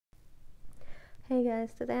Hey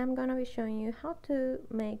guys, today I'm gonna be showing you how to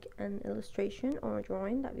make an illustration or a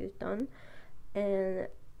drawing that you've done and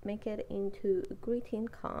make it into a greeting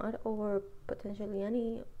card or potentially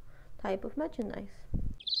any type of merchandise.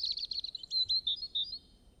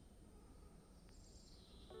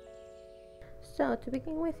 So to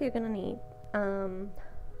begin with, you're gonna need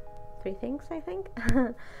three things, I think.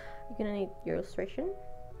 You're gonna need your illustration,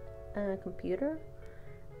 a computer,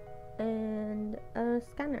 and a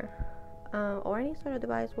scanner. Or any sort of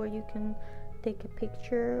device where you can take a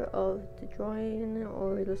picture of the drawing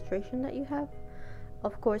or illustration that you have.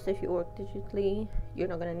 Of course, if you work digitally, you're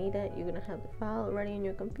not gonna need it. You're gonna have the file already in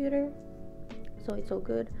your computer, so it's all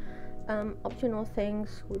good. Optional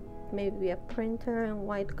things would maybe be a printer and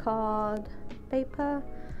white card paper,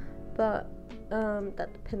 but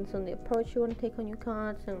that depends on the approach you want to take on your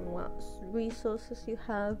cards and what resources you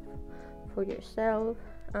have for yourself.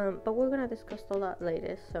 But we're gonna discuss all that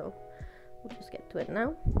later, so we'll just get to it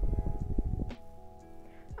now.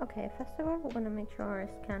 Okay, first of all, we're going to make sure our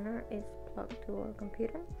scanner is plugged to our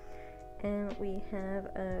computer and we have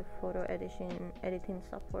a photo editing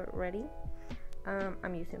software ready.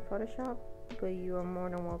 I'm using Photoshop, but you are more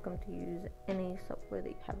than welcome to use any software that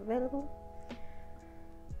you have available.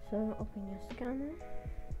 So open your scanner,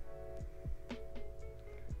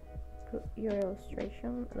 put your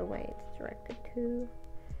illustration the way it's directed to.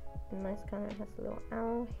 And my scanner has a little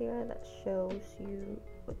arrow here that shows you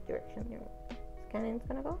what direction your scanning is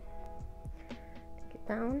gonna go. Take it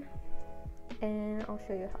down, and I'll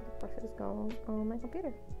show you how the process goes on my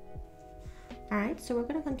computer. Alright, so we're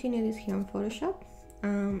gonna continue this here on Photoshop.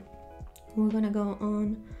 We're gonna go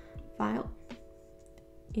on File,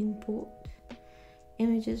 Import,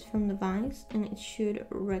 Images from Device, and it should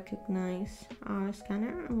recognize our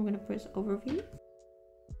scanner. And we're gonna press Overview.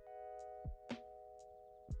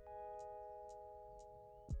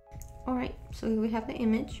 Alright, so here we have the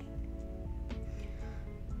image,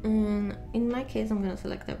 and in my case I'm gonna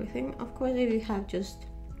select everything. Of course, if you have just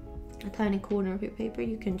a tiny corner of your paper,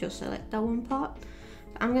 you can just select that one part.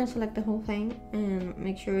 I'm gonna select the whole thing and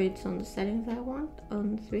make sure it's on the settings that I want,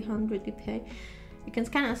 on 300 dpi. You can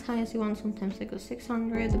scan as high as you want, sometimes I go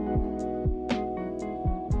 600.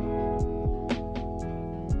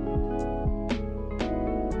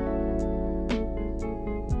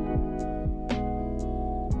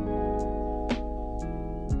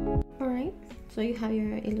 So you have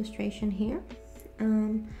your illustration here,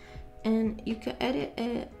 and you can edit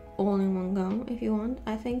it all in one go if you want.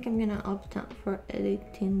 I think I'm gonna opt out for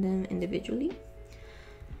editing them individually.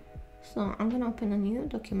 So I'm gonna open a new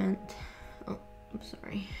document. Oh, I'm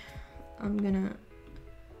sorry. I'm gonna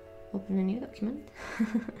open a new document.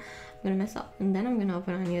 I'm gonna mess up, and then I'm gonna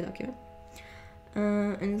open a new document.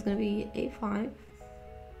 And it's gonna be A5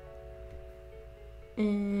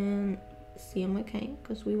 and CMYK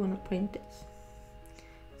because we want to print this.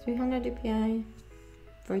 300 dpi,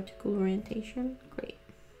 vertical orientation, great.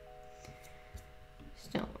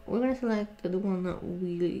 So we're gonna select the one that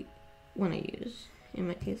we want to use. In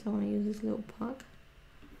my case, I want to use this little puck.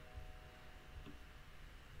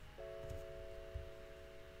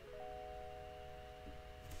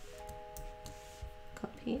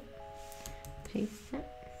 Copy, paste it,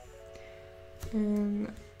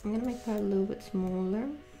 and I'm gonna make that a little bit smaller.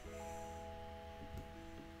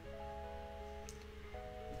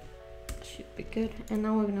 Should be good. And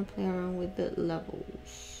now we're gonna play around with the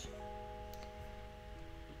levels.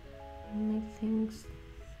 Make things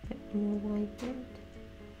a bit more vibrant.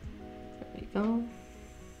 There we go.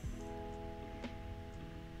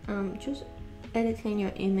 Just editing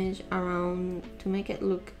your image around to make it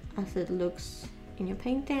look as it looks in your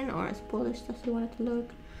painting or as polished as you want it to look.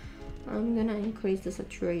 I'm gonna increase the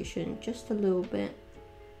saturation just a little bit.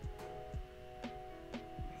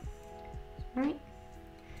 Alright.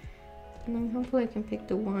 And then hopefully I can pick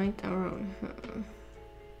the white around her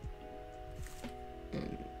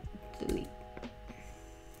and delete.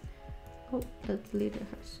 Oh, that deleted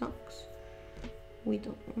her socks. We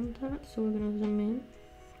don't want that, so we're gonna zoom in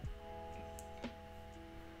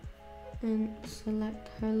and select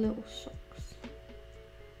her little socks.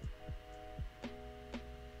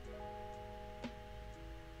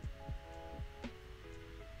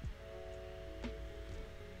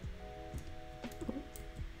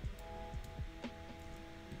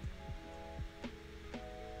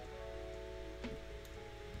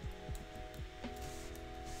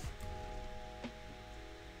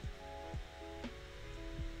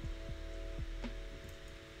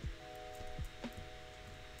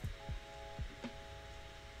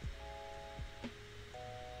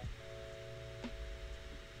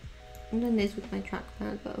 I'm doing this with my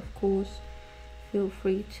trackpad, but of course feel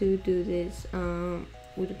free to do this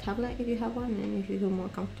with a tablet if you have one, and if you feel more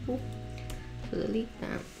comfortable. So delete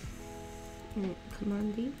that and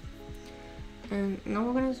Command D. And now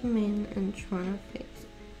we're gonna zoom in and try to fix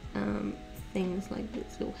things like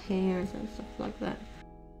these little hairs and stuff like that.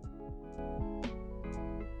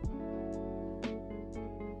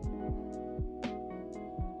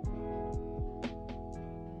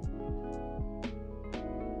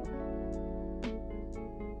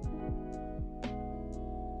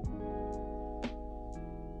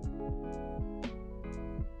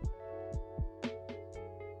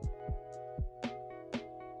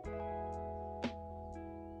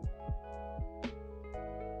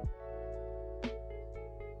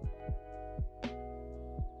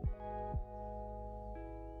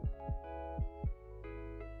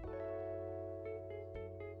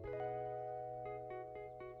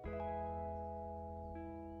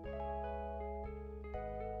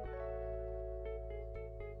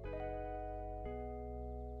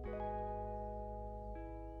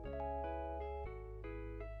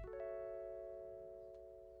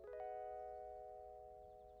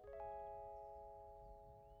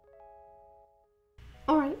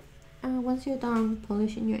 Alright, once you're done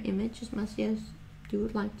polishing your image as much as you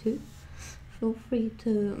would like to, feel free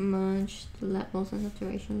to merge the levels and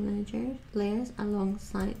saturation layers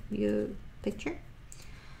alongside your picture.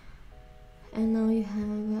 And now you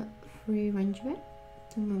have free range of it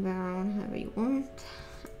to move around however you want.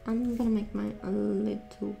 I'm gonna make mine a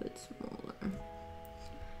little bit smaller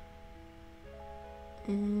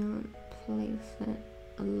and place it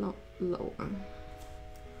a lot lower.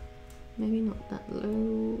 Maybe not that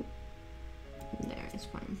low. There, it's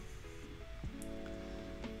fine.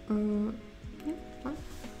 Yeah, fine.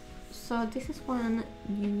 So this is when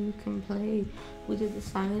you can play with the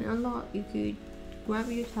design a lot. You could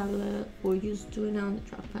grab your tablet or just do it on the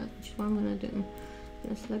trackpad, which is what I'm gonna do. I'm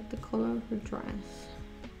gonna select the color of her dress,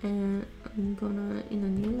 and I'm gonna, in a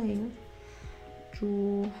new layer,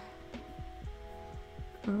 draw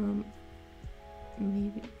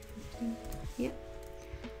maybe 15, yeah.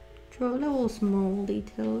 Draw little small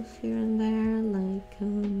details here and there, like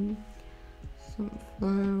some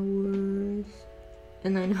flowers,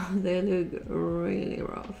 and I know they look really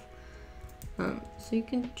rough, so you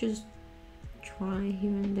can just try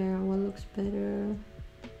here and there what looks better.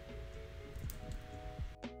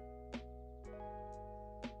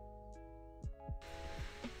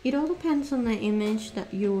 It all depends on the image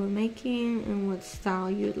that you're making and what style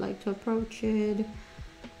you'd like to approach it,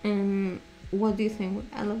 and what do you think would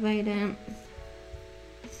elevate it.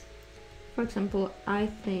 For example, I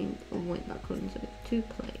think my background's a bit too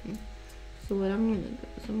plain, so what I'm gonna do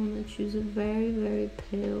is I'm gonna choose a very, very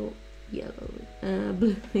pale yellow,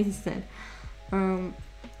 blue instead, and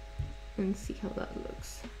see how that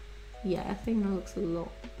looks. Yeah, I think that looks a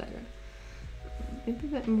lot better. Maybe a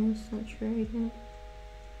bit more saturated.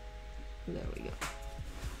 There we go.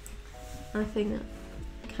 I think that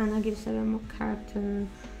kind of gives it a bit more character,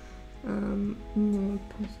 more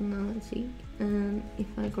personality. And if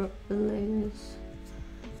I grab the layers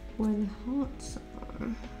where the hearts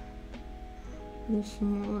are, the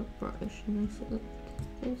smaller brush, and I select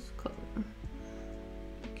this color,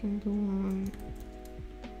 I can do on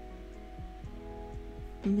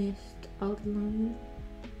mist outline,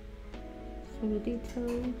 so the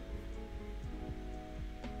detail.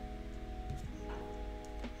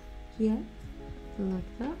 Yeah,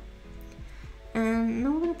 like that. And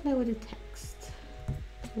now we're gonna play with the text.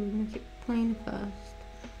 So we're gonna keep plain first,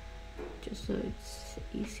 just so it's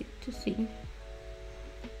easy to see.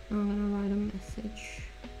 I'm gonna write a message.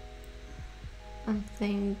 I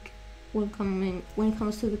think when it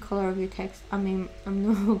comes to the color of your text, I mean, I'm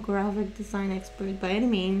no graphic design expert by any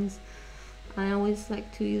means. I always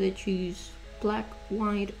like to either choose black,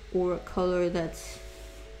 white, or a color that's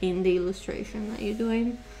in the illustration that you're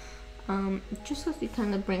doing. Just as you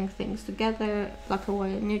kind of bring things together, black and white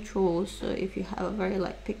and neutral. So if you have a very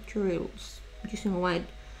light picture,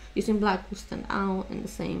 using black will stand out in the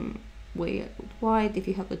same way with white. If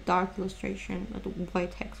you have a dark illustration, the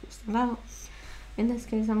white text will stand out. In this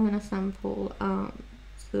case, I'm gonna sample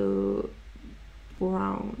the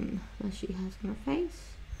brown that she has on her face.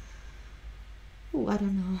 Oh, I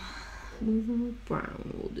don't know. The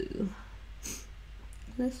brown will do.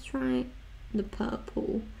 Let's try the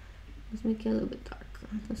purple. Let's make it a little bit darker.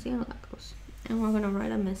 Let's see how that goes. And we're gonna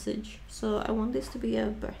write a message. So I want this to be a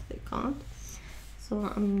birthday card.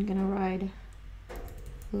 So I'm gonna write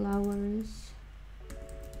flowers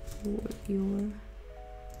for your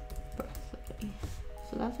birthday.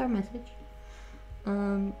 So that's our message.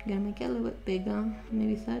 Gonna make it a little bit bigger,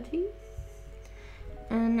 maybe 30.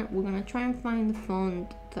 and we're gonna try and find the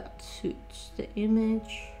font that suits the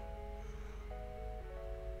image.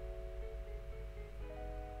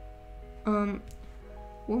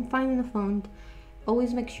 When finding the font,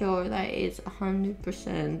 always make sure that it's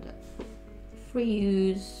 100% free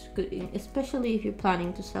use, good, especially if you're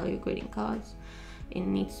planning to sell your greeting cards. It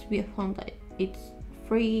needs to be a font that it's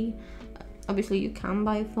free. Obviously you can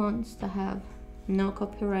buy fonts that have no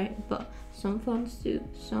copyright, but some fonts do,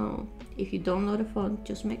 so if you download a font,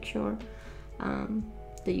 just make sure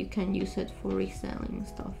that you can use it for reselling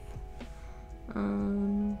stuff.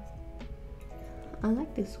 I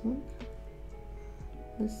like this one.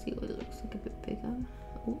 Let's see what it looks like a bit bigger.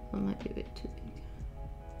 Oh, it might be a bit too big.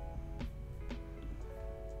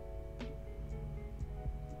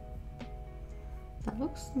 That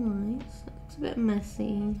looks nice. It looks a bit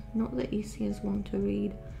messy, not the easiest one to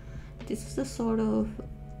read. This is the sort of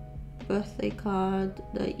birthday card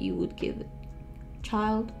that you would give a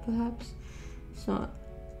child, perhaps. So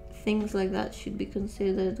things like that should be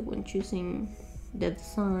considered when choosing the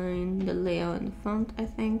design, the layout, and the font, I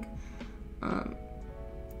think.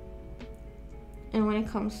 And when it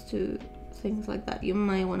comes to things like that, you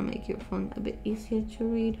might want to make your font a bit easier to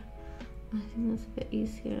read. I think that's a bit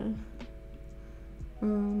easier.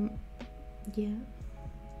 Yeah,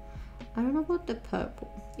 I don't know about the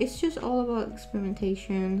purple. It's just all about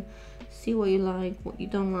experimentation. See what you like, what you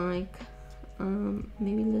don't like.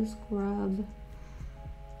 Maybe let's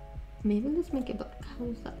make it black. How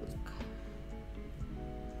does that look?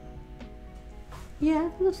 Yeah,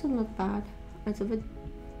 it doesn't look bad. It's a bit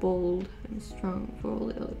bold and strong for all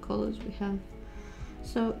the other colors we have.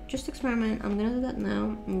 So just experiment. I'm gonna do that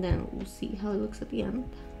now, and then we'll see how it looks at the end.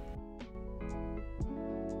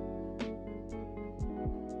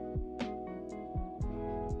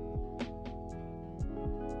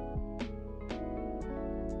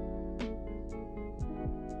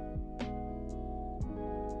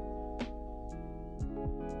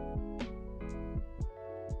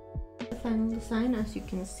 Final design, as you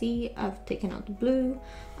can see, I've taken out the blue,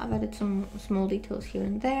 I've added some small details here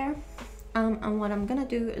and there, and what I'm gonna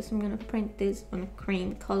do is I'm gonna print this on a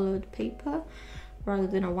cream colored paper rather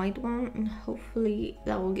than a white one, and hopefully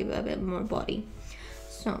that will give it a bit more body.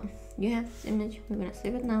 So you have this image. We're gonna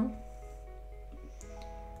save it now.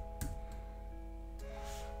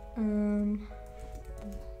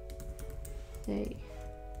 Say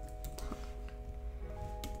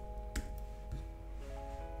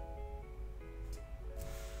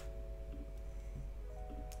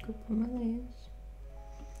go for my layers,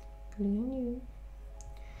 click on new,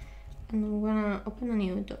 and I'm gonna open a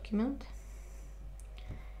new document.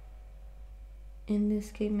 In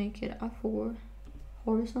this case, make it A4,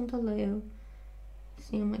 horizontal layout,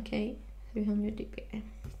 CMYK 300 dpi.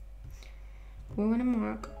 We're gonna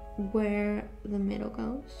mark where the middle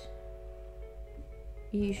goes.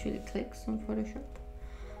 You usually click on Photoshop.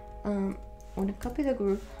 I'm gonna copy the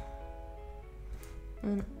group,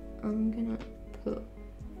 and I'm gonna put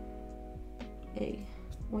a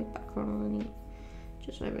white background underneath,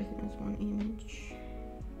 just so everything is one image.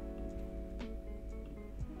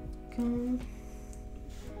 Come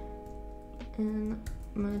and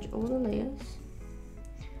merge all the layers,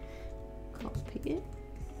 copy it,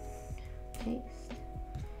 paste,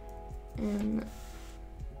 and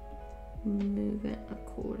move it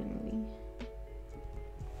accordingly.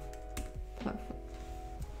 Perfect.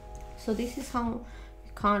 So this is how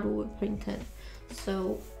the card will be printed.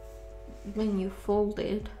 So when you fold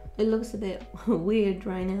it, it looks a bit weird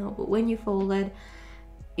right now, but when you fold it,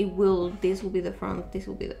 this will be the front, this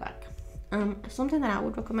will be the back. Something that I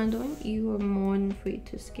would recommend doing, you are more than free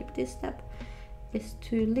to skip this step, is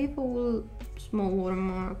to leave a small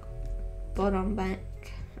watermark bottom back.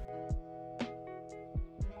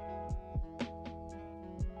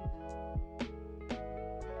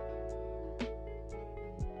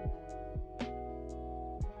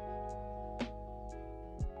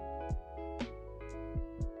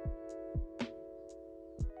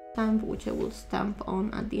 Which I will stamp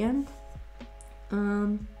on at the end.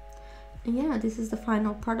 And yeah, this is the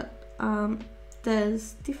final product.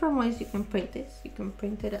 There's different ways you can print this. You can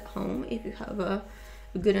print it at home if you have a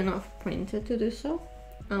good enough printer to do so,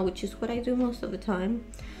 which is what I do most of the time,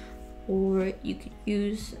 or you could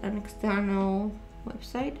use an external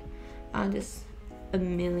website. There's a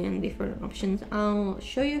million different options. I'll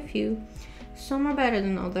show you a few. Some are better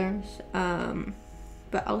than others,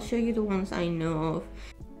 but I'll show you the ones I know of.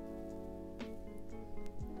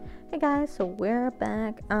 Hey guys, so we're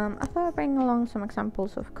back. I thought I'd bring along some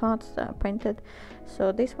examples of cards that I printed.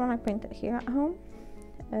 So this one I printed here at home,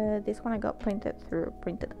 This one I got printed through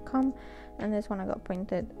printed.com, and this one I got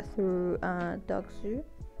printed through Doxzoo.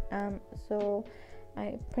 So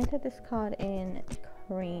I printed this card in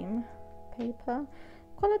cream paper.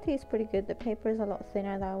 Quality is pretty good. The paper is a lot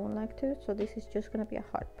thinner than I would like to, so this is just gonna be a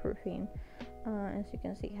hard proofing. As you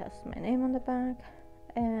can see, it has my name on the back,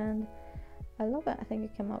 and I love it. I think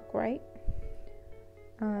it came out great.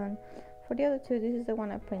 And for the other two, this is the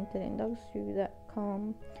one I printed in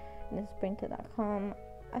Doxzoo.com, and this is printed.com.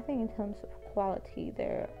 I think in terms of quality,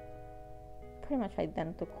 they're pretty much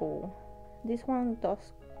identical. This one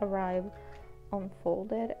does arrive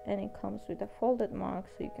unfolded, and it comes with a folded mark,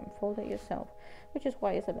 so you can fold it yourself, which is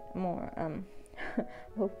why it's a bit more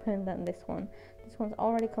open than this one. This one's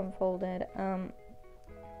already come folded.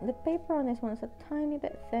 The paper on this one is a tiny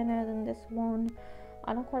bit thinner than this one.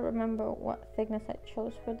 I don't quite remember what thickness I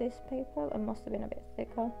chose for this paper. It must have been a bit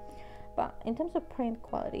thicker, but in terms of print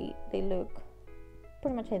quality, they look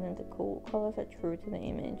pretty much identical. Colors are true to the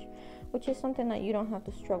image, which is something that you don't have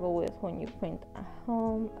to struggle with when you print at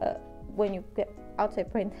home, when you get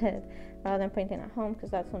outside printed rather than printing at home, because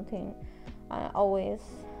that's something I always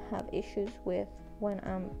have issues with when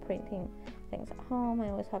I'm printing things at home. I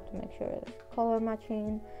always have to make sure it's color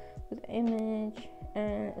matching with the image,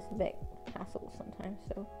 and it's a big hassle sometimes.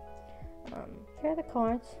 So here are the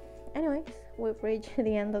cards. Anyways, we've reached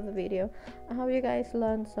the end of the video. I hope you guys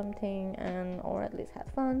learned something, and or at least had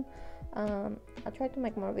fun. I'll try to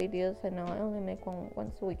make more videos. I know I only make one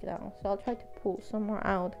once a week now, so I'll try to pull some more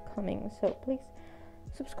out coming. So please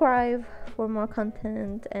subscribe for more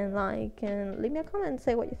content, and like, and leave me a comment,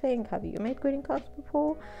 say what you think. Have you made greeting cards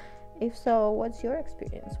before? If so, what's your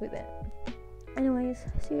experience with it? Anyways,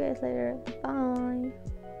 see you guys later. Bye.